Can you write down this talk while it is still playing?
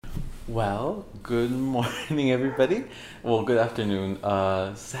Well, good morning, everybody. Well, good afternoon.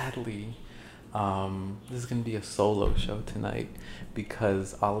 Sadly, this is gonna be a solo show tonight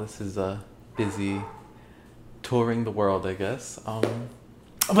because Alice is busy touring the world, I guess.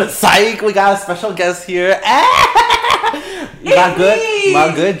 But psych, we got a special guest here. You got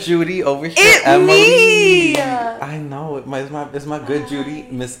my good Judy over here, Emely. I know it's my good Judy,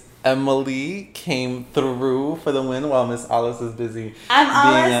 Miss Emely came through for the win while Miss Alice is busy. I'm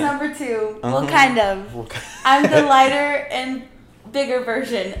Alice number 2. Well, kind of. I'm the lighter and bigger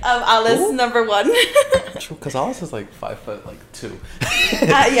version of Alice number 1. True, because Alice is like 5'2".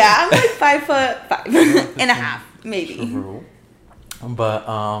 Yeah, I'm like 5'5" and a half, maybe. True. But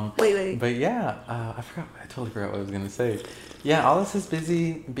wait. But yeah, I totally forgot what I was gonna say. Yeah, Alice is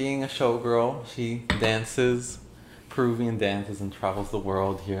busy being a showgirl. She dances Peruvian dances and travels the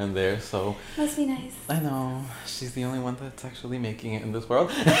world here and there, so must be nice. I know she's the only one that's actually making it in this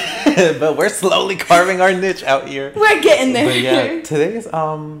world. But we're slowly carving our niche out here. We're getting there. But yeah,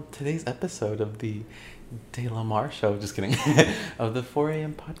 today's episode of the DelaMarr show, just kidding, of the 4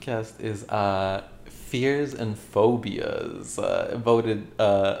 a.m. podcast is fears and phobias, voted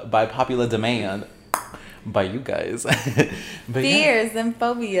by popular demand by you guys. But fears and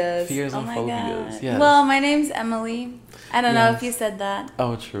phobias. Fears and phobias. God. Yes. Well, my name's Emely. I don't know if you said that.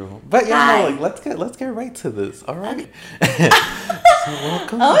 Oh, true. But yeah, no, like let's get right to this. All right. So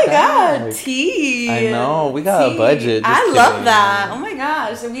welcome. Oh my back. God, tea. I know we got a budget. I love that. Oh my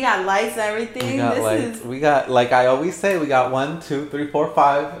gosh, we got lights and everything. We got like I always say, we got 1, 2, 3, 4,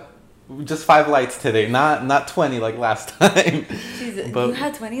 5. Just 5 lights today, not 20 like last time. Jesus, but you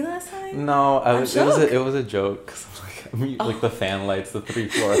had 20 last time? No, it was a joke. 'Cause like the fan lights, the 3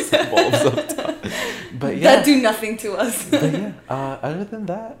 fluorescent bulbs up top. But yeah, that do nothing to us. But yeah, other than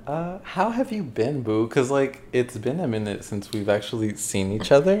that, how have you been, boo? 'Cause like it's been a minute since we've actually seen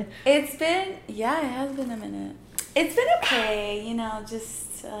each other. It has been a minute. It's been okay,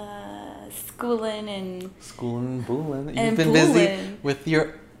 just schooling and booling. You've been busy with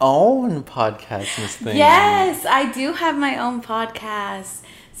your own podcast, Miss Thing. Yes, I do have my own podcast.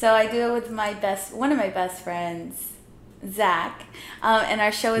 So I do it with one of my best friends, Zach. And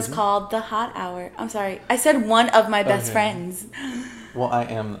our show is called The Hot Hour. I'm sorry, I said one of my best friends. Well, I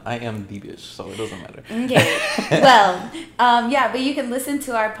am the bitch, so it doesn't matter. Okay. Well, but you can listen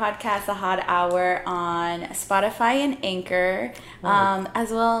to our podcast, The Hot Hour, on Spotify and Anchor.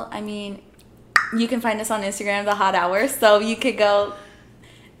 As well, I mean, you can find us on Instagram, The Hot Hour. So you could go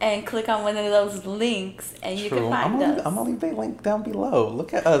and click on one of those links, and you can find us. I'm gonna leave the link down below.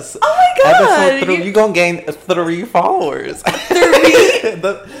 Look at us. Oh my God! Episode 3. You're gonna gain 3 followers. 3?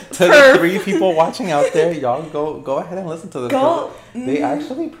 The 3 people watching out there, y'all go ahead and listen to this. They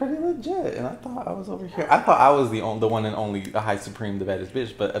actually pretty legit, and I thought I was over here. I thought I was the one and only, the high supreme, the baddest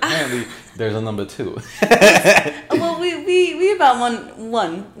bitch, but apparently there's a number 2. Well, we about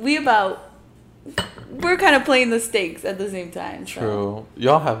one. We're kind of playing the stakes at the same time. So. True.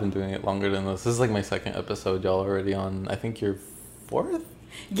 Y'all have been doing it longer than us. This is like my 2nd episode. Y'all already on, I think, your 4th?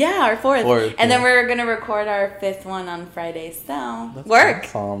 Yeah, our 4th. And then we're going to record our 5th one on Friday. So, that's work.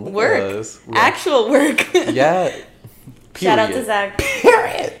 Awesome. Look work. At us. Actual work. Yeah. Period. Shout out to Zach.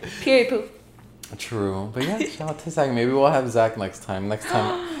 Period poop. True. But yeah, shout out to Zach. Maybe we'll have Zach next time. Next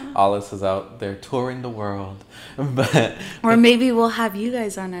time Alice is out there touring the world. Or maybe we'll have you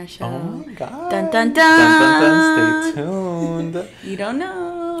guys on our show. Oh my God. Dun dun dun. Dun dun dun. Stay tuned. You don't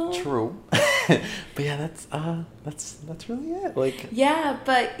know. True. But yeah, that's really it. Like. Yeah,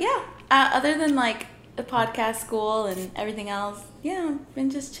 but yeah. Other than like the podcast, school, and everything else, yeah, I've been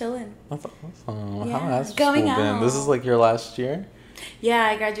just chilling. That's awesome. Yeah. How has school Going been? out. This is like your last year? Yeah,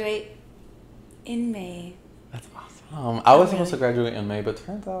 I graduate in May. That's awesome. I was supposed to graduate in May, but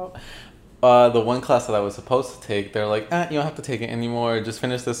turns out the one class that I was supposed to take, they're like, you don't have to take it anymore. Just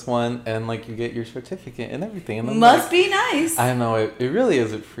finish this one, and like you get your certificate and everything. And must be nice. I know it really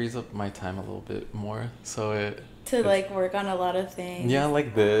is. It frees up my time a little bit more, so to like work on a lot of things. Yeah,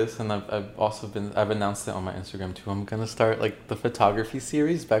 like this, and I've also I've announced it on my Instagram too. I'm gonna start like the photography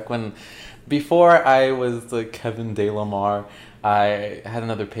series. Before I was the Kevin DelaMarr, I had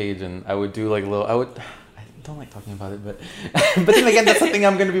another page, and I would do like I don't like talking about it, but then again, that's something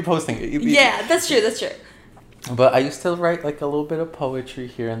I'm gonna be posting. Yeah, that's true. But I used to write like a little bit of poetry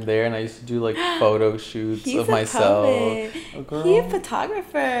here and there, and I used to do like photo shoots of myself. Oh, girl. He's a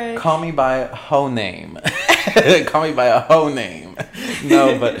photographer. Call me by a hoe name. Call me by a hoe name.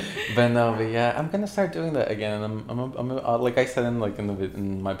 No, but yeah, I'm gonna start doing that again. And I'm like I said in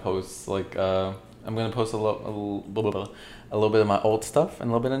my posts, like I'm gonna post a little bit of my old stuff and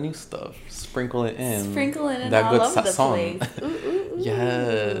a little bit of new stuff. Sprinkle it in. That all good over the place. Ooh.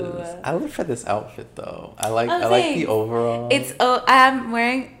 Yes. I live for this outfit though. I like the overall. I'm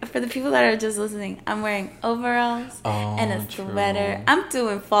wearing, for the people that are just listening, I'm wearing overalls and a sweater. True. I'm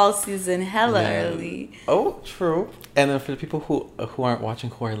doing fall season hella early. Oh, true. And then for the people who aren't watching,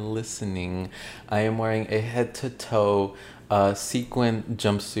 who are listening, I am wearing a head to toe sequin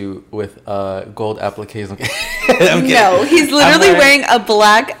jumpsuit with gold appliques. No, he's literally wearing a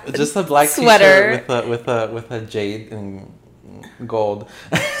black sweater with a jade and gold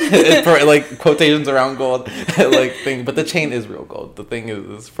for like quotations around gold like thing, but the chain is real gold. The thing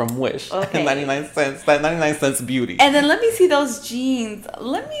is from Wish. 99 cents. That 99 cents beauty. And then let me see those jeans.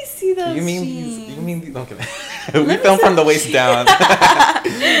 You mean these? Okay. We film from the waist down.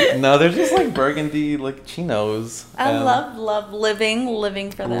 No, they're just like burgundy like chinos. I love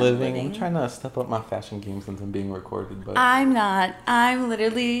living for them. I'm trying to step up my fashion game since I'm being recorded, but I'm not. I'm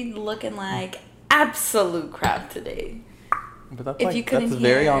literally looking like absolute crap today. But that's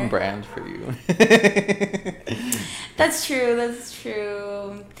very on brand for you. That's true.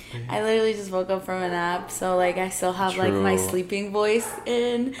 I literally just woke up from a nap, so like I still have like my sleeping voice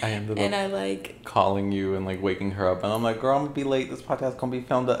in. I like calling you and like waking her up, and I'm like, girl, I'm gonna be late. This podcast gonna be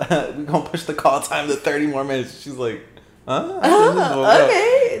filmed. We're gonna push the call time to 30 more minutes. She's like, huh?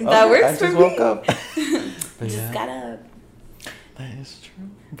 Okay, that works for me. I just woke up. Just got up. That is true.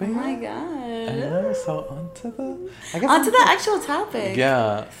 But my god. I know. So onto the actual topic.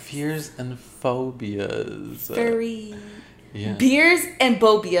 Yeah, fears and phobias. Furry. Yeah. Beers and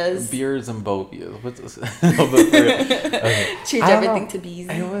bobias. What's this? Okay. Change everything to bees.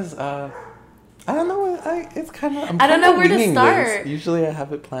 It was I don't know. It's kind of. I don't know where to start. Usually I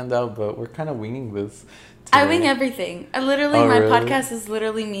have it planned out, but we're kind of winging this. I wing everything. My podcast is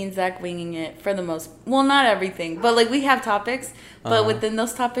literally me and Zach winging it for the most. Well, not everything, but like we have topics, but within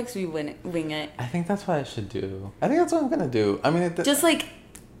those topics we wing it. I think that's what I should do. I think that's what I'm gonna do. I mean, just like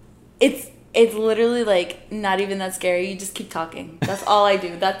it's literally like not even that scary. You just keep talking. That's all I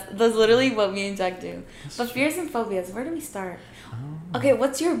do. That's literally what me and Zach do. But fears and phobias. Where do we start? Okay,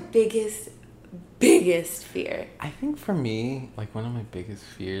 what's your biggest fear? I think for me, like one of my biggest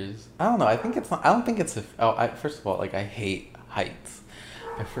fears, I don't know. I don't think it's first of all, like I hate heights.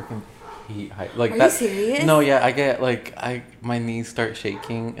 I freaking hate heights. Like, are you serious? No, yeah, I get like my knees start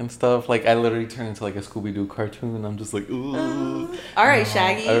shaking and stuff. Like I literally turn into like a Scooby Doo cartoon, and I'm just like, ooh. All right,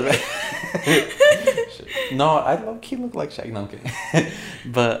 Shaggy. No, I low key look like Shaggy. No, I'm kidding.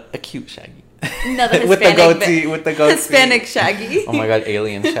 But a cute Shaggy. No, the Hispanic, with the goatee. Hispanic Shaggy. Oh my god,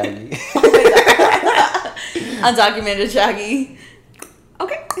 alien Shaggy. Oh my god. Undocumented Shaggy.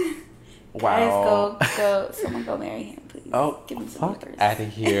 Okay. Wow. Guys, go. Someone go marry him, please. Oh, give him some fuck out of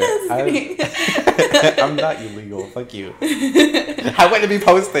here. I'm I'm not illegal. Fuck you. I wouldn't be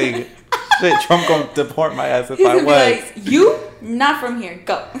posting. Shit, Trump gonna deport my ass if I was. Like, you not from here.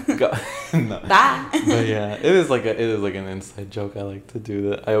 Go. No. Bye. But yeah, it is like an inside joke. I like to do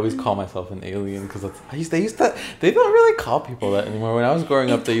that. I always call myself an alien because they don't really call people that anymore. When I was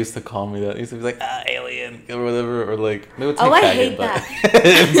growing up, they used to call me that. They used to be like, alien or whatever, or like they would say faggot. I hate that.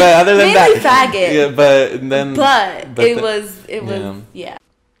 But other than mainly that, faggot. Yeah, but it was yeah.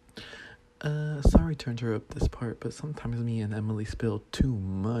 Sorry to interrupt this part, but sometimes me and Emily spill too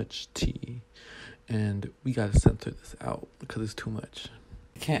much tea, and we gotta censor this out because it's too much.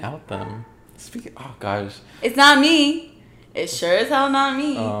 You can't out them. Oh gosh, it's not me. It's sure as hell not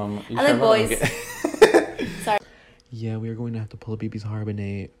me. I like boys. Sorry. Yeah, we are going to have to pull a BB's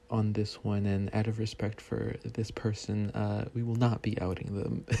Harbonate on this one, and out of respect for this person, we will not be outing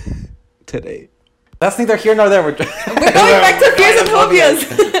them today. That's neither here nor there. We're going back to fears and phobias.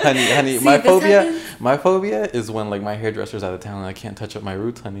 honey, see, my phobia is when like my hairdresser's out of town and I can't touch up my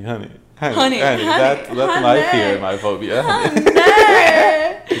roots, honey. That's my fear, my phobia.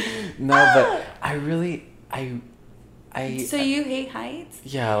 No, but So you hate heights?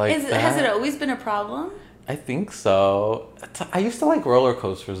 Yeah, like has it always been a problem? I think so. I used to like roller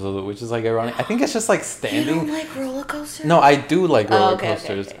coasters, which is like ironic. I think it's just like standing. You don't like roller coasters? No, I do like roller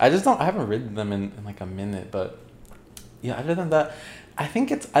coasters. Okay. I haven't ridden them in like a minute, but yeah, other than that, I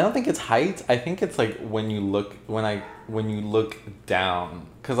don't think it's height. I think it's like when you look down.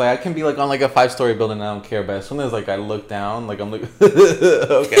 Cause like I can be like on like a 5-story building and I don't care, but as soon as like I look down, like I'm like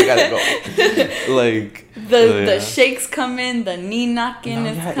okay, I gotta go. Like the shakes come in, the knee knocking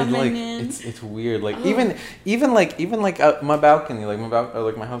is coming in. It's weird. Like even like my balcony, like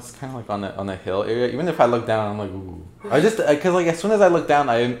my house is kind of like on a hill area. Even if I look down, I'm like ooh. I just cause like as soon as I look down,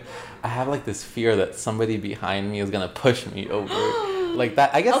 I have like this fear that somebody behind me is gonna push me over. Like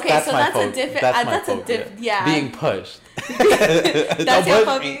that, I guess that's my phobia. That's my phobia. Yeah. Being pushed. That's your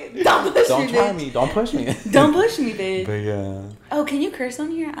puppy. Don't push Don't me, try bitch. me. Don't push me. Don't push me, bitch. But yeah. Oh, can you curse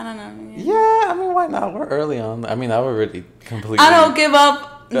on here? I don't know. Yeah, I mean, why not? We're early on. I mean, I would really completely. I don't give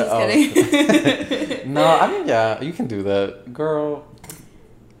up. I'm just kidding. No, I mean, yeah, you can do that, girl.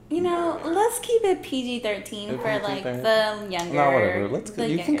 You know, let's keep it PG-13 for like the younger. No, whatever. Let's.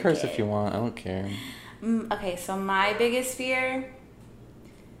 You can curse kid. if you want. I don't care. Okay, so my biggest fear.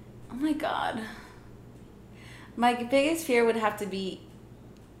 Oh my god. My biggest fear would have to be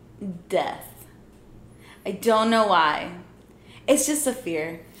death. I don't know why. It's just a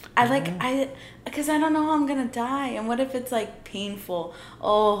fear. Because I don't know how I'm gonna die, and what if it's like painful?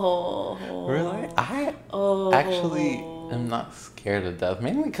 Really? I actually am not scared of death,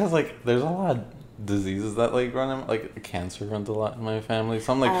 mainly because like there's a lot of diseases that like run in, like cancer runs a lot in my family.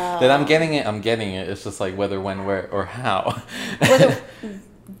 So I'm like that I'm getting it. It's just like whether, when, where, or how.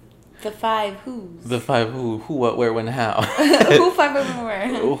 The five who's. The five who, what, where, when, how. Who, five, when,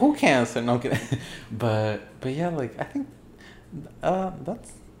 where. Who cancer? No, I'm kidding. But yeah, like I think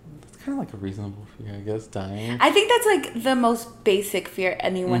that's kind of like a reasonable fear, I guess. Dying. I think that's like the most basic fear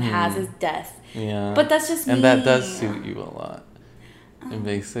anyone has is death. Yeah. But that's just me. And that does suit you a lot.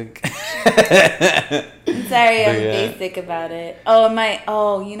 Basic. I'm sorry, I'm basic about it.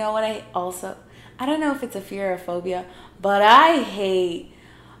 You know what I don't know if it's a fear or a phobia, but I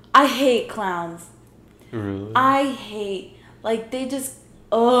hate clowns. Really? I hate, like, they just,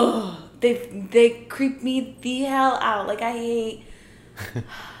 they creep me the hell out. Like, I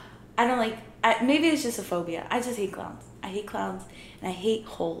don't like, maybe it's just a phobia. I just hate clowns. I hate clowns, and I hate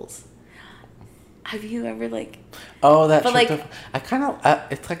holes. Have you ever, like... Oh, that... But, like... I kind of...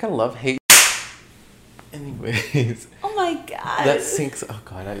 it's like a love-hate... Anyways. Oh, my God. That syncs... Oh,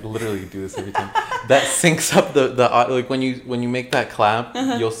 God, I literally do this every time. That syncs up the like, when you make that clap,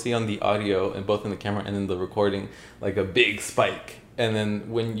 you'll see on the audio, and both in the camera and in the recording, like, a big spike. And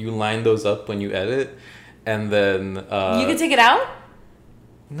then when you line those up when you edit, and then... you can take it out?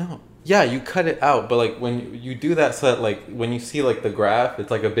 No. Yeah, you cut it out, but like when you do that, so that like when you see like the graph,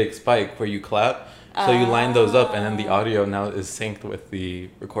 it's like a big spike where you clap. So you line those up, and then the audio now is synced with the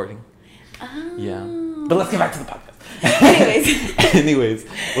recording. Oh. Yeah, but let's get back to the podcast. Anyways,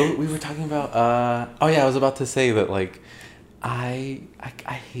 we were talking about. I was about to say that like, I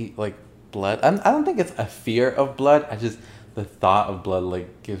hate like blood. I don't think it's a fear of blood. I just the thought of blood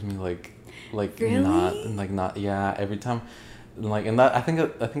like gives me like really? not every time. Like, and that I think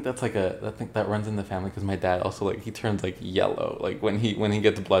that's like I think that runs in the family because my dad also like he turns like yellow like when he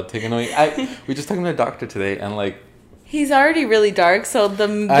gets blood taken away. We just talking to a doctor today, and like he's already really dark, so the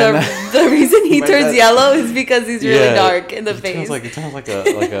reason he turns yellow is because he's really dark in the face. It turns like a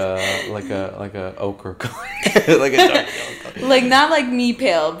ochre color, like a dark yellow color. Like not like me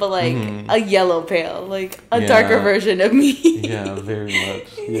pale, but like a yellow pale, like a darker version of me. Yeah, very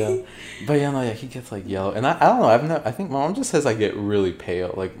much. Yeah. But he gets like yellow, and I don't know. I think my mom just says I get really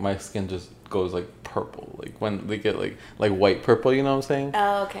pale. Like my skin just goes like purple. Like when they get like white purple, you know what I'm saying?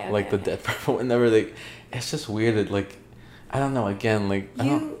 Oh, okay. Like the dead purple. Whenever it's just weird. It, like I don't know. Again, like I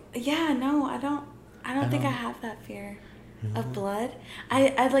don't think I have that fear of blood.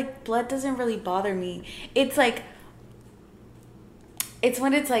 I like blood doesn't really bother me. It's like it's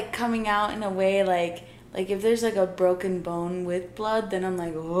when it's like coming out in a way like if there's like a broken bone with blood, then I'm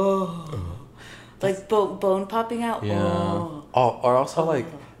like, oh, like bone popping out. Yeah. Oh. Or also like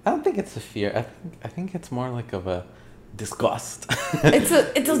I don't think it's a fear. I think it's more like of a disgust. It's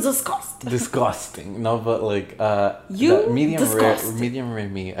a disgust. Disgusting. No, but like medium rare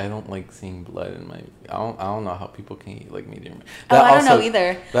meat. I don't like seeing blood in my. I don't know how people can eat like medium rare. I don't know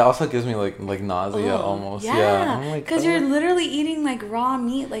either. That also gives me like nausea almost. Yeah. I'm like, because you're literally eating like raw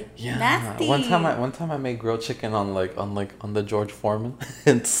meat, like nasty. One time I made grilled chicken on the George Foreman,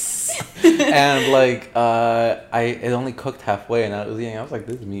 and like it only cooked halfway, and I was eating. I was like,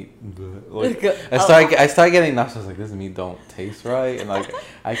 this meat. Like, I started getting nauseous. I was like, this meat don't taste right, and like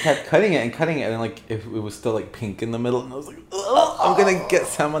I kept cutting it, and like it was still like pink in the middle, and I was like, I'm gonna get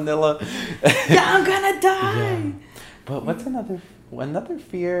salmonella. Yeah, I'm gonna die. Yeah. But what's another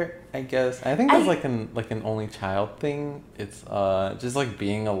fear? I guess I think it's like an only child thing. It's just like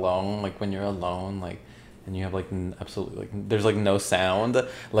being alone. Like when you're alone, like and you have like absolutely like there's like no sound.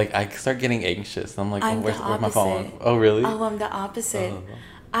 Like I start getting anxious. I'm like, where's my phone? Oh really? Oh, I'm the opposite.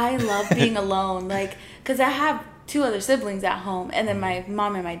 I love being alone. Like because I have 2 other siblings at home, and then my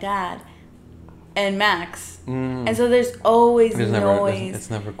mom and my dad, and Max. And so there's always noise. It's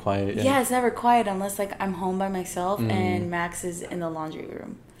never quiet. Yeah, it's never quiet unless like I'm home by myself and Max is in the laundry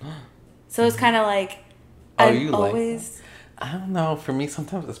room. So it's kind of like I don't know. For me,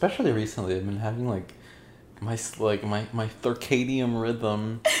 sometimes, especially recently, I've been having like my circadian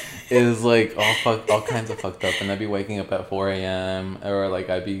rhythm is like all kinds of fucked up, and I'd be waking up at 4 a.m. or like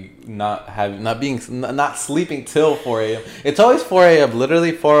I'd be not sleeping till 4 a.m. It's always 4 a.m.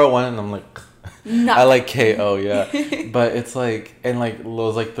 literally 4:01, and I'm like. No. I like KO, yeah. But it's like, and like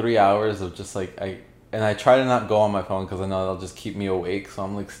those like 3 hours of just like, I try to not go on my phone because I know it'll just keep me awake. So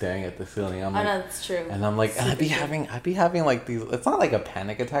I'm like staring at the ceiling. I'm like, know that's true. And I'm like, and I'd be having like these, it's not like a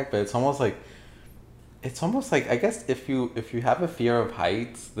panic attack, but it's almost like I guess if you have a fear of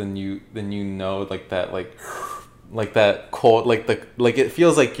heights, then you know like that cold, like it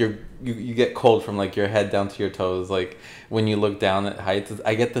feels like you get cold from like your head down to your toes, like when you look down at heights.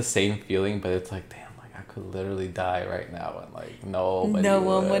 I get the same feeling, but it's like, damn, like I could literally die right now, and like no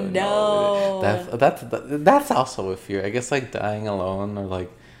one would know. That's also a fear, I guess, like dying alone, or like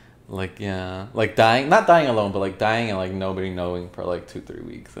yeah, like not dying alone, but like dying and like nobody knowing for like 2-3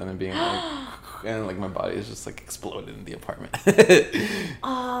 weeks, and then being like and like my body is just like exploded in the apartment.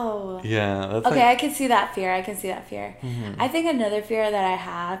 Oh. Yeah. That's okay, like, I can see that fear. mm-hmm. I think another fear that I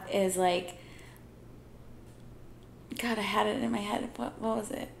have is like, God, I had it in my head. What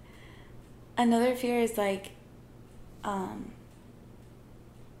was it? Another fear is like, wow,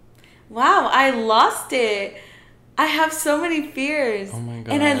 I lost it. I have so many fears. Oh my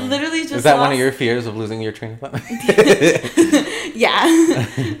God. And I literally just Is that one of your fears, of losing your train of thought? Yeah.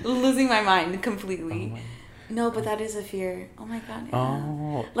 Losing my mind completely. No, but that is a fear. Oh my God. Yeah.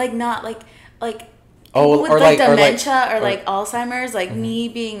 Oh. Like not like oh, with or like like dementia or like Alzheimer's, like me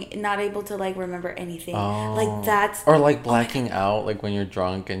being not able to like remember anything. Oh. Like that's or like blacking out, like when you're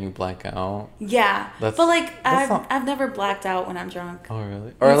drunk and you black out. Yeah. But like I've never blacked out when I'm drunk. Oh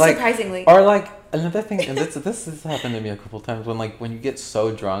really? Or like surprisingly. Or like another thing, and this has happened to me a couple times, when you get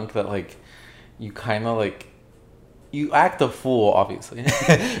so drunk that like you kind of like you act a fool, obviously,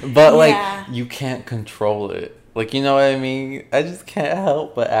 but like you can't control it. Like, you know what I mean? I just can't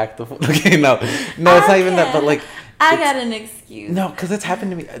help but act the fool. Okay, no, it's not even that. But like, I got an excuse. No, because it's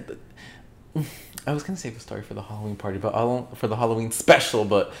happened to me. I was gonna save a story for the Halloween party, but for the Halloween special.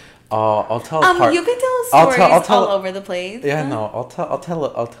 But I'll tell. You can tell stories all over the place. Yeah, no, I'll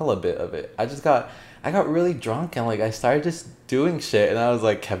tell a bit of it. I got really drunk, and like I started just doing shit, and I was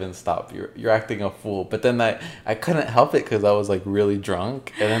like, Kevin, stop! You're acting a fool. But then I couldn't help it because I was like really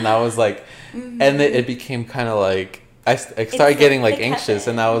drunk, and then I was like, and it became kind of like I started getting like anxious,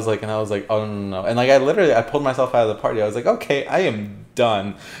 and I was like, oh no, and like I pulled myself out of the party. I was like, okay, I am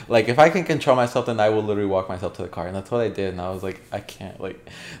done. Like if I can control myself, then I will literally walk myself to the car, and that's what I did. And I was like, I can't, like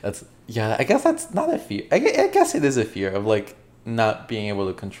I guess that's not a fear. I guess it is a fear of like not being able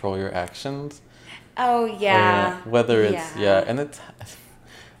to control your actions. Oh yeah. Whether it's and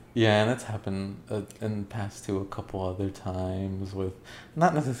it's happened in the past too a couple other times, with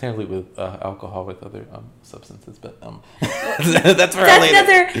not necessarily with alcohol, with other substances, but that's for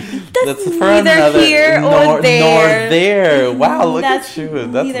later. That's for neither here nor there. Nor there. Wow, look at you.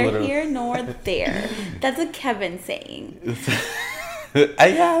 That's neither literally here nor there. That's a Kevin saying.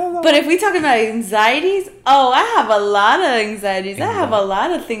 I don't know. But if we talk about anxieties, I have a lot of anxieties. I have a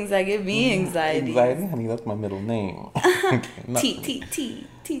lot of things that give me anxiety. Anxiety, honey, that's my middle name. T.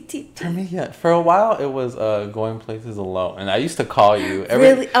 For me, yeah. For a while, it was going places alone, and I used to call you.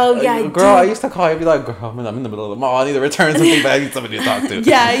 Really? Oh yeah, girl. I used to call you. I'd be like, girl, I'm in the middle of the mall. I need to return something, but I need somebody to talk to.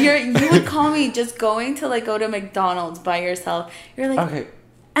 Yeah, you would call me just going to like go to McDonald's by yourself. You're like, okay.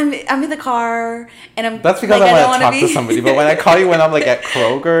 I'm in the car, and I'm. That's because I want to talk to somebody. But when I call you when I'm like at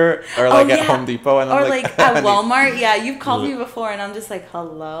Kroger or like at Home Depot, and I'm like at Walmart, yeah, you've called me before, and I'm just like,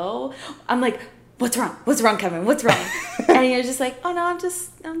 hello. I'm like, what's wrong? What's wrong, Kevin? What's wrong? And you're just like, oh no, I'm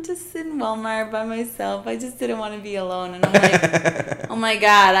just in Walmart by myself. I just didn't want to be alone. And I'm like, oh my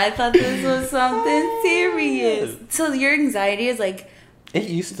God, I thought this was something serious. So your anxiety is like. It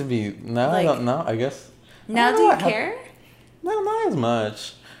used to be. No, like, I don't know. I guess. Now do you care? No, not as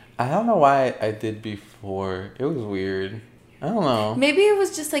much. I don't know why I did before. It was weird. I don't know. Maybe it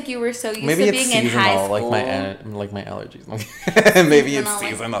was just like you were so used to being in high school. Like my allergies. Maybe it's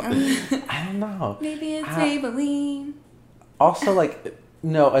seasonal. I don't know. Maybe it's Maybelline. Also, like,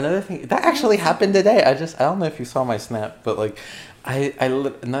 no, another thing that actually happened today. I don't know if you saw my snap, but like,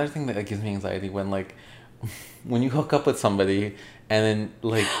 another thing that gives me anxiety when you hook up with somebody. And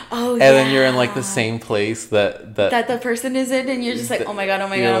then then you're in like the same place that the person is in, and you're just like, oh my God.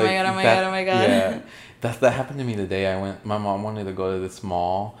 Yeah, that happened to me today. My mom wanted to go to this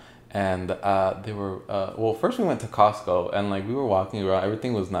mall, and they were first we went to Costco, and like we were walking around.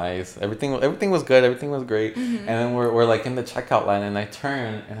 Everything was nice. Everything was good. Everything was great. Mm-hmm. And then we're like in the checkout line, and I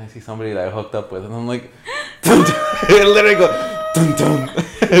turn and I see somebody that I hooked up with, and I'm like, I literally go. dun, dun.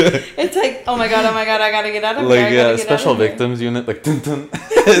 It's like, oh my god, I gotta get out of here. Like, yeah, special victims unit, like, dun dun.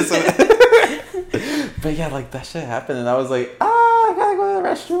 But yeah, like, that shit happened, and I was like, I gotta go to the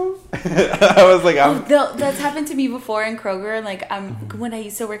restroom. I was like, that's happened to me before in Kroger. Like, when I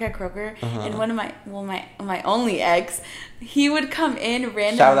used to work at Kroger, and one of my only ex, he would come in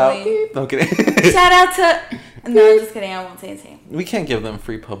randomly. Shout out. No, I'm kidding. Shout out to... No, I'm just kidding. I won't say his name. We can't give them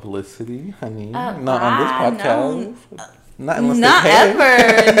free publicity, honey. Not on this podcast. No. Not unless Not they pay.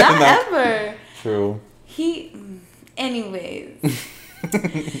 ever. Not ever. True. Anyways.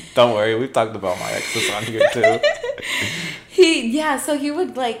 Don't worry, we've talked about my exes on here too. So he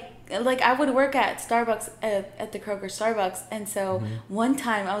would like I would work at Starbucks at the Kroger Starbucks, and so one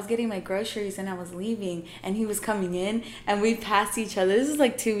time I was getting my groceries and I was leaving, and he was coming in, and we passed each other. This is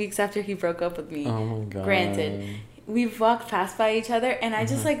like 2 weeks after he broke up with me. Oh my god. Granted, we walked past by each other, and I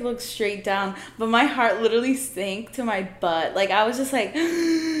just like looked straight down, but my heart literally sank to my butt. Like, I was just like,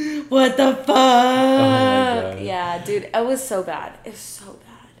 what the fuck? Oh my god. Yeah, dude, it was so bad. It was so bad.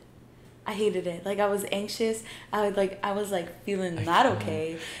 I hated it. Like, I was anxious. I was feeling not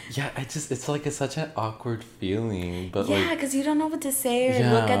okay. Yeah, it's like it's such an awkward feeling, but yeah, like, because you don't know what to say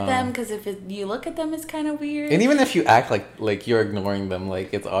or look at them. Because if you look at them, it's kind of weird. And even if you act like you're ignoring them,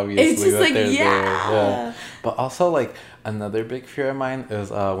 like it's obviously it's just that like they're there. yeah. But also, like, another big fear of mine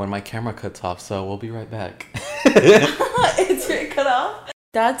is when my camera cuts off. So we'll be right back. It's cut off.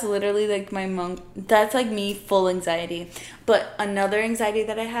 That's literally like that's like me full anxiety. But another anxiety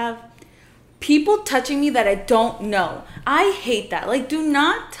that I have. People touching me that I don't know. I hate that. Like, do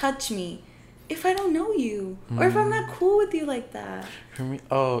not touch me if I don't know you. Or if I'm not cool with you like that. For me,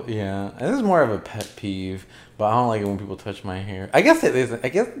 oh, yeah. This is more of a pet peeve. But I don't like it when people touch my hair. I guess it isn't. I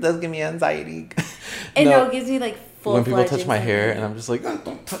guess it does give me anxiety. No, it gives me, like, full when people touch my hair, and I'm just like, oh,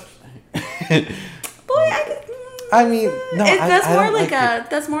 don't touch my hair. Boy, I mean, no, that's I more don't like it.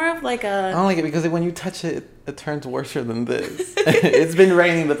 That's more of like a... I don't like it because when you touch it, it turns worse than this. It's been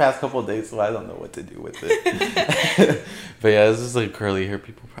raining the past couple of days, so I don't know what to do with it. But yeah, it's just like curly hair.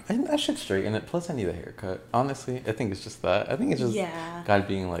 People, I should straighten it. Plus, I need a haircut. Honestly, I think it's just that. I think it's just God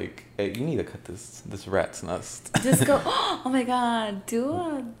being like, hey, you need to cut this rat's nest. Just go. Oh my God, do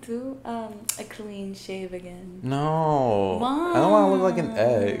a clean shave again. No, Mom, I don't want to look like an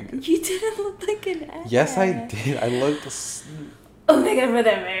egg. You didn't look like an egg. Yes, I did. I looked. Oh my God, for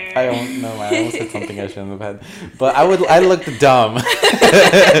the mirror. I don't know. I almost said something I shouldn't have had, but I looked dumb.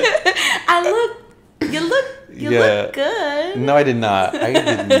 You look good. No, I did not. I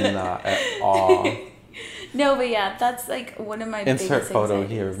did not at all. No, but yeah, that's like one of my insert photo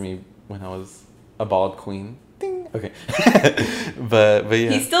anxieties. here of me when I was a bald queen. Ding. Okay. but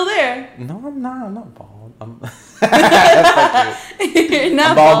yeah. He's still there. No, I'm not. I'm not bald. You're not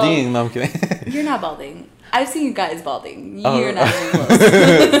I'm balding. No, I'm kidding. You're not balding. I've seen you guys balding. You're Oh. not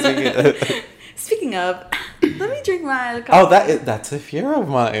even close. Speaking of, let me drink my coffee. That's a fear of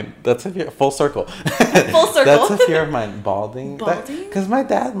mine. That's a fear. Full circle. Full circle. That's a fear of mine. Balding. Balding? Because my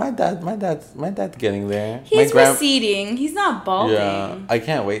dad's getting there. He's receding. He's not balding. Yeah, I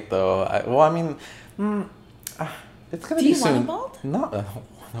can't wait though. It's gonna be soon. Do you want a bald? No, I don't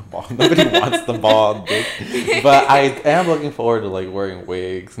want a bald. Nobody wants the bald, dick. But I am looking forward to like wearing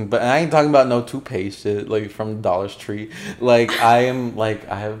wigs. But I ain't talking about no toupee shit like from Dollar's Tree. Like I have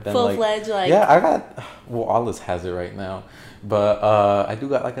been full-fledged like. Yeah, I got. Well, Alice has it right now. But I do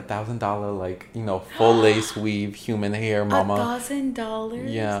got like $1,000 like full lace weave human hair, mama. $1,000.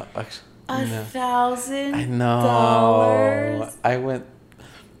 Yeah, actually. $1,000. I know. I went.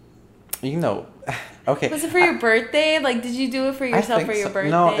 Okay. Was it for your birthday? Like, did you do it for yourself for your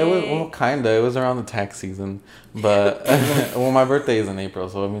birthday? No, it was kinda. It was around the tax season, but my birthday is in April,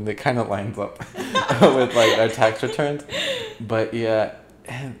 so I mean it kind of lines up with like our tax returns. But yeah,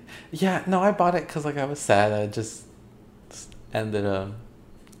 no, I bought it because like I was sad. I just ended a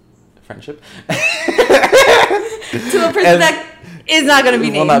friendship to a person that is not gonna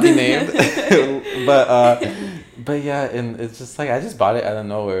be named. Will not be named. but yeah, and it's just like I just bought it out of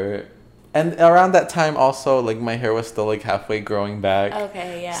nowhere. And around that time also, like, my hair was still, like, halfway growing back.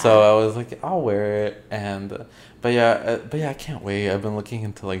 Okay, yeah. So I was like, I'll wear it. And, but yeah, I can't wait. I've been looking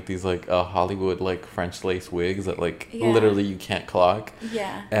into, like, these, like, Hollywood, like, French lace wigs that, like, literally you can't clock.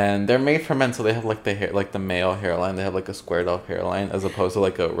 Yeah. And they're made for men, so they have, like, the hair, like, the male hairline. They have, like, a squared off hairline as opposed to,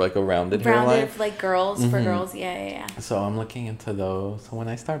 like, a rounded hairline. Rounded, like, girls, for girls. Yeah. So I'm looking into those. So when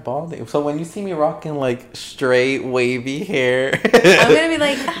I start balding, so when you see me rocking, like, straight, wavy hair. I'm going to be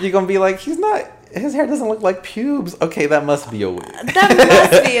like... You're going to be like, his hair doesn't look like pubes. Okay, that must be a wig. That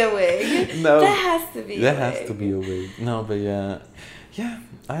must be a wig. No. That has to be a wig. No, but yeah. Yeah,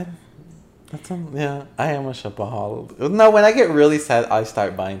 Yeah, I am a shopaholic. No, when I get really sad, I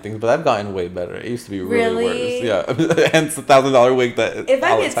start buying things, but I've gotten way better. It used to be really worse. Yeah, hence the $1,000 wig that if I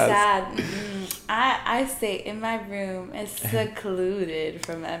Alice get has. sad, I stay in my room. It's secluded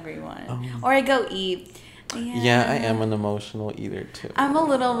from everyone, or I go eat. Yeah, I am an emotional eater too. I'm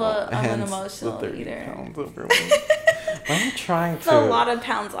an emotional 30 eater. Pounds but I'm trying to. It's a lot of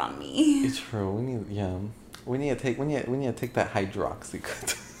pounds on me. It's true. We need to take that hydroxy.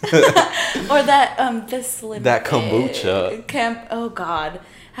 Or that the slim. That kombucha. Oh God.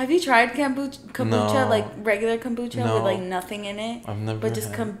 Have you tried kombucha? No. Like regular kombucha No. with like nothing in it? I've never. But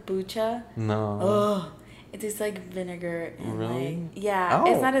just kombucha? No. Ugh. It tastes like vinegar and Really? like yeah,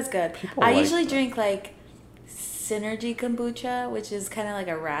 Oh, it's not as good. people I like usually that. drink like Synergy kombucha, which is kind of like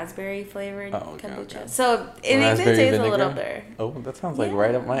a raspberry flavored kombucha. Okay. So it makes it Raspberry taste vinegar? a little better. Oh, that sounds like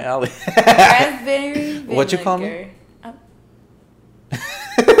right up my alley. Raspberry vinegar. What you call me? Oh.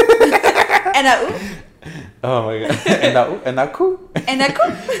 And a ooh. Oh my god. And that cool. And a cool.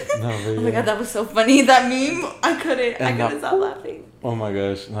 No, but Oh my god, that was so funny. That meme, I couldn't stop laughing. Oh my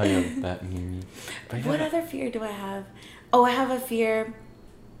gosh. No, yeah, that meme. But What other fear do I have? Oh, I have a fear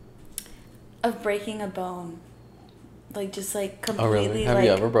of breaking a bone. Like just like completely really? Have like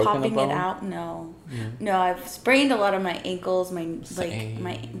you ever broken a popping bone? it out. No. Yeah. No, I've sprained a lot of my ankles, my Same.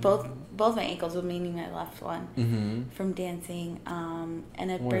 both my ankles, but mainly my left one, Mm-hmm. from dancing.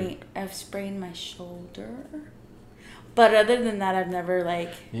 And I've sprained my shoulder. But other than that, I've never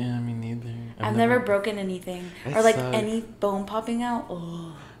like. Yeah, me neither. I've never broken anything It or like sucks. any bone popping out.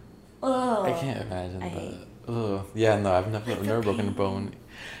 Oh. I can't imagine I that. hate- Ugh. Yeah, no, I've never the broken a pain. bone.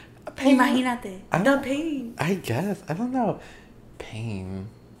 Imagínate. The pain. I guess. I don't know. Pain.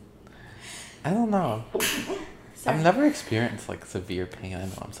 I don't know. Sorry. I've never experienced like severe pain. I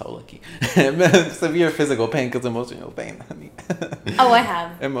know I'm so lucky. Severe physical pain because emotional pain, honey. Oh, I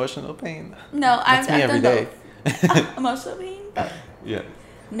have. Emotional pain. No, That's I've me every done day. both. Emotional pain? Both. Yeah.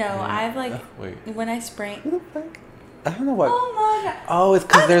 No, I've like Wait. when I sprained. Who the fuck? I don't know what. Oh my god. Oh, it's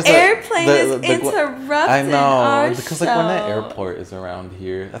because there's airplane is the interrupting I know our because like when the show. airport is around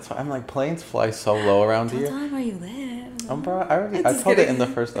here, that's why I'm like planes fly so low around Don't here. tell them where you live. Bro, I Just told it in kidding. the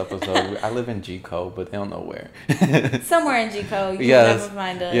first episode. I live in G-Co, but they don't know where. Somewhere in G-Co, you Yes, never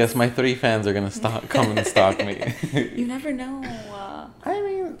find us. yes, my 3 fans are gonna come and stalk me. You never know. I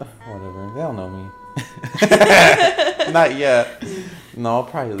mean, whatever. They don't know me. Not yet. No,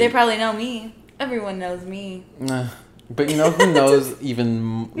 probably. They probably know me. Everyone knows me. Nah. But you know who knows even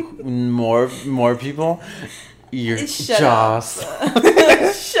more people? Your Shut Joss. up.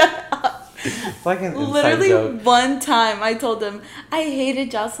 Shut up. It's like an inside Literally joke. one time I told him I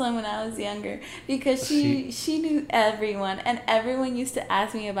hated Jocelyn when I was younger because she knew everyone and everyone used to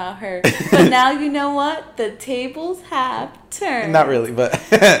ask me about her. But now you know what? The tables have turned. Not really, but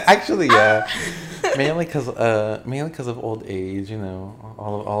actually, yeah. mainly because of old age. You know,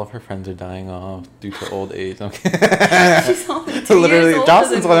 all of her friends are dying off due to old age. Okay. She's only 2 Literally, years older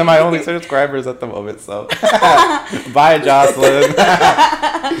Jocelyn's than one of my me. only subscribers at the moment. So, bye, Jocelyn.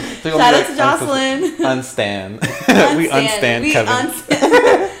 Shout out to Jocelyn. Unstan. We unstan Kevin.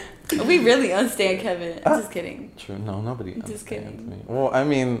 We really unstan Kevin. Just kidding. True. No, nobody Just understands kidding. me. Well, I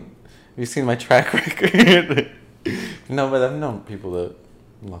mean, you've seen my track record. No, but I've known people that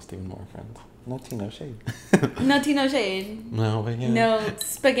lost even more friends. No tea, no shade. No tea, no shade. No, but yeah. No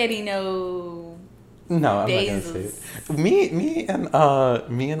spaghetti, no. No, I'm not gonna say it. Me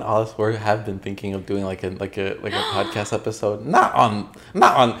and Alice have been thinking of doing like a podcast episode. Not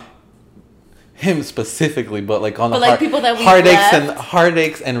on him specifically, but like on people that we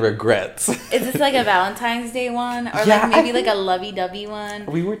heartaches and regrets. Is this like a Valentine's Day one, or Yeah, like maybe I like a lovey-dovey one?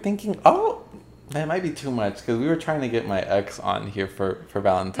 We were thinking, oh, that might be too much because we were trying to get my ex on here for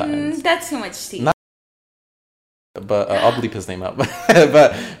Valentine's. That's too much tea. But I'll bleep his name out.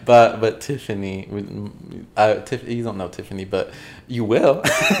 but Tiffany, you don't know Tiffany, but you will.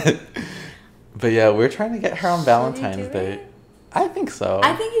 But yeah, we're trying to get her on Valentine's Day. I think so.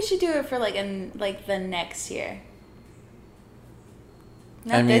 I think you should do it for like the next year.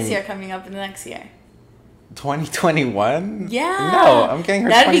 Not this year, coming up in the next year. 2021? Yeah. No, I'm getting her.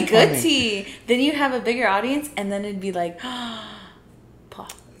 That'd be 2020. good tea. Then you have a bigger audience, and then it'd be like,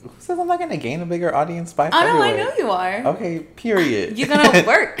 pop. Who says I'm not gonna gain a bigger audience by Oh February? no, I know you are. Okay, period. You're gonna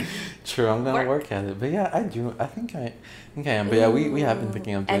work. True, I'm gonna work at it. But yeah, I do. I think I am. But yeah, we have been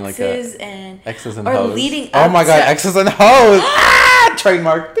thinking of doing exes like and exes and or hoes. leading Oh up my god, to- exes and hoes. Ah,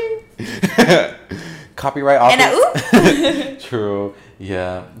 trademark. Ding. Copyright office. And True.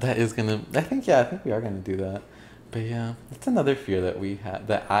 Yeah, that is gonna. I think we are gonna do that. But yeah, it's another fear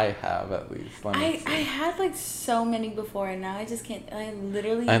that I have at least. I had like so many before, and now I just can't. I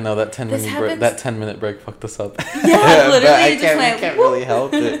literally. I know that 10-minute break fucked us up. Yeah, literally. I can't really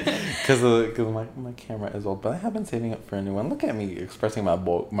help it because my camera is old. But I have been saving up for a new one. Look at me expressing my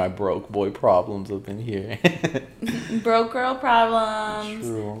broke boy problems up in here. Broke girl problems.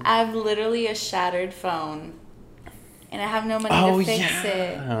 True. I have literally a shattered phone. And I have no money to fix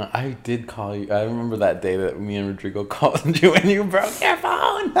it. I did call you. I remember that day that me and Rodrigo called you and you broke your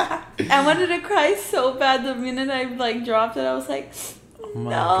phone. I wanted to cry so bad the minute I like dropped it. I was like, oh my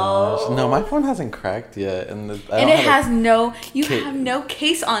gosh. No, my phone hasn't cracked yet. And it has have no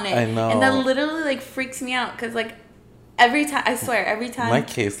case on it. I know. And that literally like freaks me out because like every time. My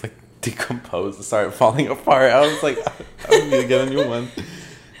case like decomposed, started falling apart. I was like, I need to get a new one.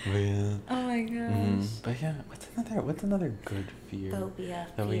 But yeah. Oh my gosh. But yeah, what's another good fear Phobia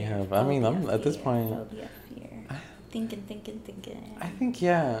that we have? Phobia, I mean, I'm fear, at this point. Phobia, fear. Thinking. I think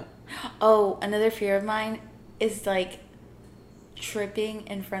yeah. Oh, another fear of mine is like tripping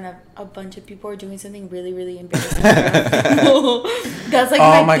in front of a bunch of people or doing something really, really embarrassing. That's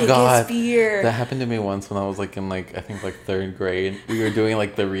like my biggest fear. That happened to me once when I was like in I think third grade. We were doing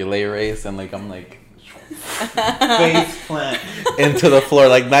like the relay race and like I'm like face plant into the floor,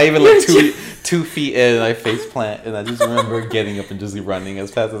 like not even like 2 feet in, and I face plant, and I just remember getting up and just running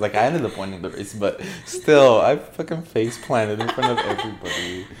as fast as I ended up winning the race, but still, I fucking face planted in front of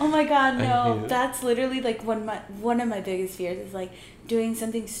everybody. Oh my god, no! That's literally like one of my biggest fears is like doing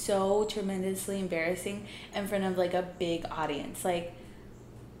something so tremendously embarrassing in front of like a big audience. Like,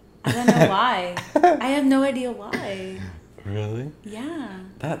 I don't know why. I have no idea why. Really? Yeah.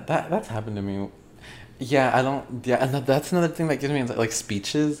 That's happened to me. Yeah, I don't. Yeah, and that's another thing that gives me like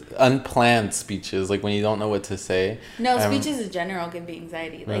speeches, unplanned speeches, like when you don't know what to say. No, speeches in general give me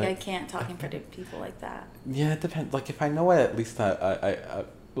anxiety. Like right. I can't talk in front of people like that. Yeah, it depends. Like if I know at least if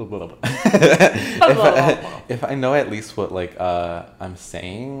I know at least what like I'm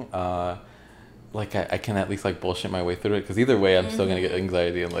saying, like I can at least like bullshit my way through it, because either way I'm still gonna get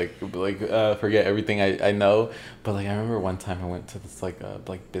anxiety and like forget everything I know. But like I remember one time I went to this like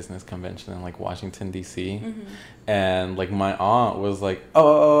business convention in like Washington DC, and like my aunt was like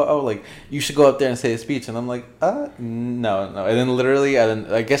oh like you should go up there and say a speech, and I'm like no, and then literally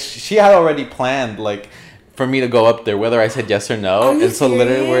I guess she had already planned like for me to go up there whether I said yes or no, and so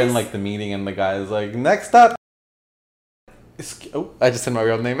literally we're in like the meeting and the guy's like, next up. Oh, I just said my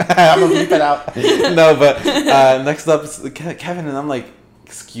real name. I'm gonna bleep it out. No, but next up is Kevin, and I'm like,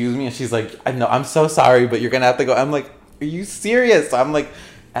 excuse me, and she's like, I know, I'm so sorry, but you're gonna have to go. I'm like, are you serious? So I'm like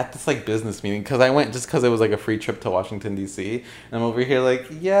at this like business meeting, because I went just because it was like a free trip to Washington DC, and I'm over here like,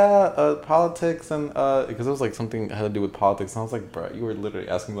 yeah, politics, and because it was like something had to do with politics, and I was like, bro, you were literally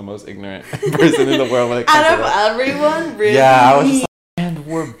asking the most ignorant person in the world when it comes out to of everyone, really. Yeah, I was just like, and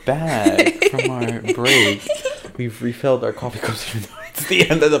we're back from our break. We've refilled our coffee cups even though it's the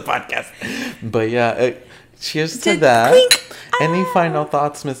end of the podcast. But yeah, cheers to that. Clink. Any final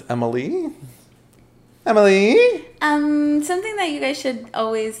thoughts, Miss Emely? Emely? Something that you guys should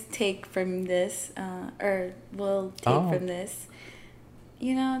always take from this, or will take from this,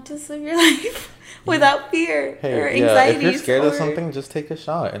 just live your life without fear or anxiety. Yeah, if you're scared of something, just take a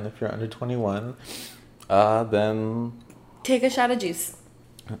shot. And if you're under 21, then... take a shot of juice.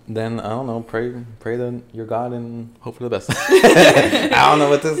 Then I don't know, pray to your God and hope for the best. I don't know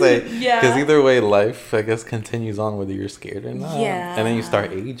what to say. Yeah. Because either way, life I guess continues on whether you're scared or not. Yeah. And then you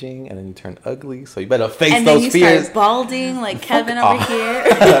start aging, and then you turn ugly. So you better face those fears. And then you start balding like Kevin over here.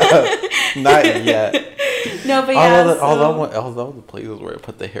 Not yet. No, but yeah. Although the places where I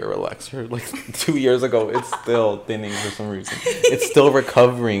put the hair relaxer like 2 years ago, it's still thinning for some reason. It's still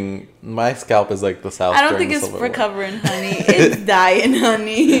recovering. My scalp is like the South. I don't think it's recovering, honey. It's dying,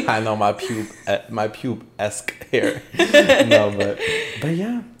 honey. I know my pube-esque hair. No, but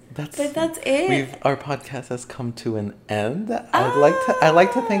yeah. That's it. Our podcast has come to an end. I'd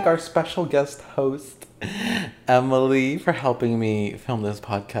like to thank our special guest host, Emely, for helping me film this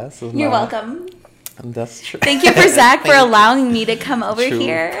podcast. You're welcome. That's true. Thank you for Zach for allowing me to come over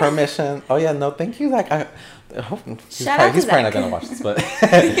here. Permission. Oh yeah, no, thank you, Zach. He's probably not gonna watch this, but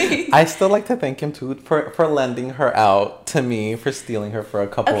I still like to thank him too for lending her out to me, for stealing her for a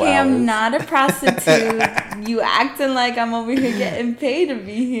couple hours. Okay, I'm not a prostitute. You acting like I'm over here getting paid to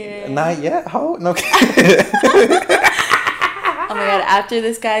be here. Not yet, ho? No. Oh my god! After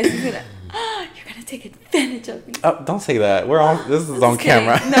this, guys, you're gonna take advantage of me. Oh, don't say that. We're on. This is on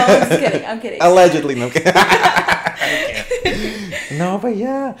camera. No, I'm just kidding. I'm kidding. Allegedly, no. No, but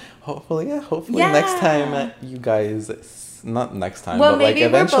yeah. Hopefully next time you guys not next time, Well, but like maybe we're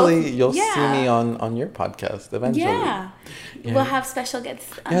eventually both- you'll yeah. see me on your podcast eventually. Yeah. Yeah. We'll have special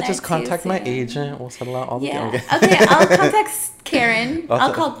guests on Yeah, there just contact too my soon. agent. We'll settle out all the Yeah. okay. Okay, I'll contact Karen.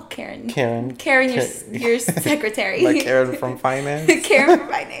 I'll call Karen. Karen, your secretary. like Karen from finance. Karen from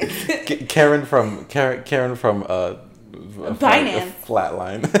finance. Karen from Finance.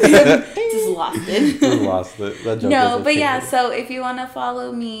 Flatline. Just lost it. Just lost it. That joke No, is but yeah, okay. so if you want to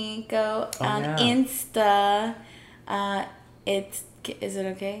follow me, go on yeah. Insta. Is it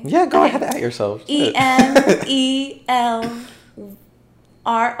okay? Yeah, go Okay. ahead at yourself.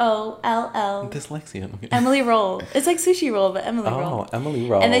 EMELROLL. Dyslexia. Emely Roll. It's like sushi roll, but Emely Roll. Oh, Emily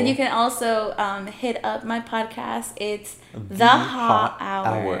Roll. And then you can also hit up my podcast. It's The Hot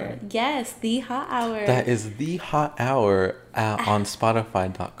Hour. Yes, The Hot Hour. That is The Hot Hour on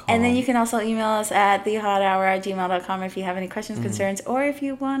Spotify.com. And then you can also email us at thehotour@gmail.com if you have any questions, concerns, or if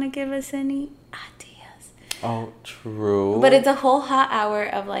you want to give us any ideas. Oh, true. But it's a whole hot hour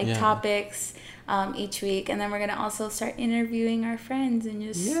of like Yeah. topics each week. And then we're going to also start interviewing our friends and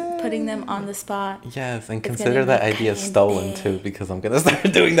just putting them on the spot. Yes, and It's consider gonna that be idea kinda stolen big. too, because I'm gonna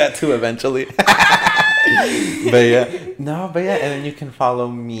start doing that too eventually. But yeah, and then you can follow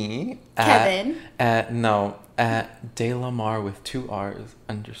me Kevin. at DelaMarr with 2 R's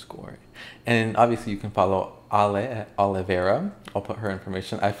 _. And obviously you can follow Ale at Oliveira. I'll put her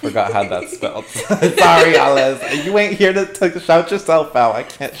information. I forgot how that's spelled. Sorry, Alice. You ain't here to shout yourself out. I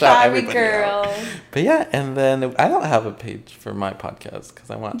can't shout Sorry, everybody girl. out. But yeah, and then I don't have a page for my podcast because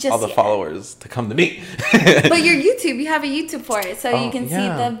I want Just all the yet. followers to come to me. But your YouTube, you have a YouTube for it, so Oh, you can yeah. see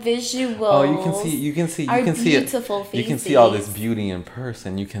the visuals. Oh, you can see our it. beautiful You can see all this faces. beauty in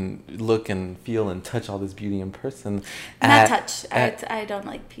person. You can look and feel and touch all this beauty in person. Not touch. I don't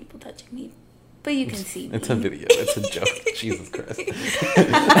like people touching me. But you can see me. It's a video. It's a joke. Jesus Christ.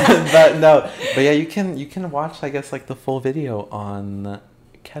 But yeah, you can watch, I guess, like the full video on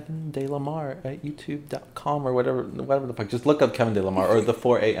Kevin DelaMarr at youtube.com or whatever the fuck. Just look up Kevin DelaMarr or the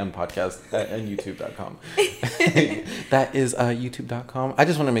 4 a.m. podcast at youtube.com. That is youtube.com. I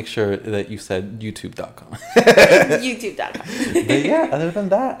just want to make sure that you said youtube.com. YouTube.com. But yeah, other than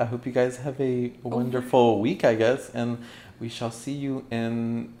that, I hope you guys have a wonderful week, I guess, and we shall see you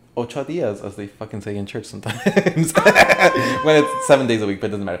in 8 días, as they fucking say in church sometimes. When it's 7 days a week, but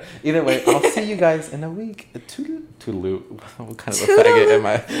it doesn't matter. Either way, I'll see you guys in a week. Toodaloo. What kind of a faggot am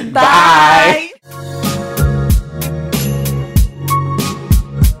I? Bye.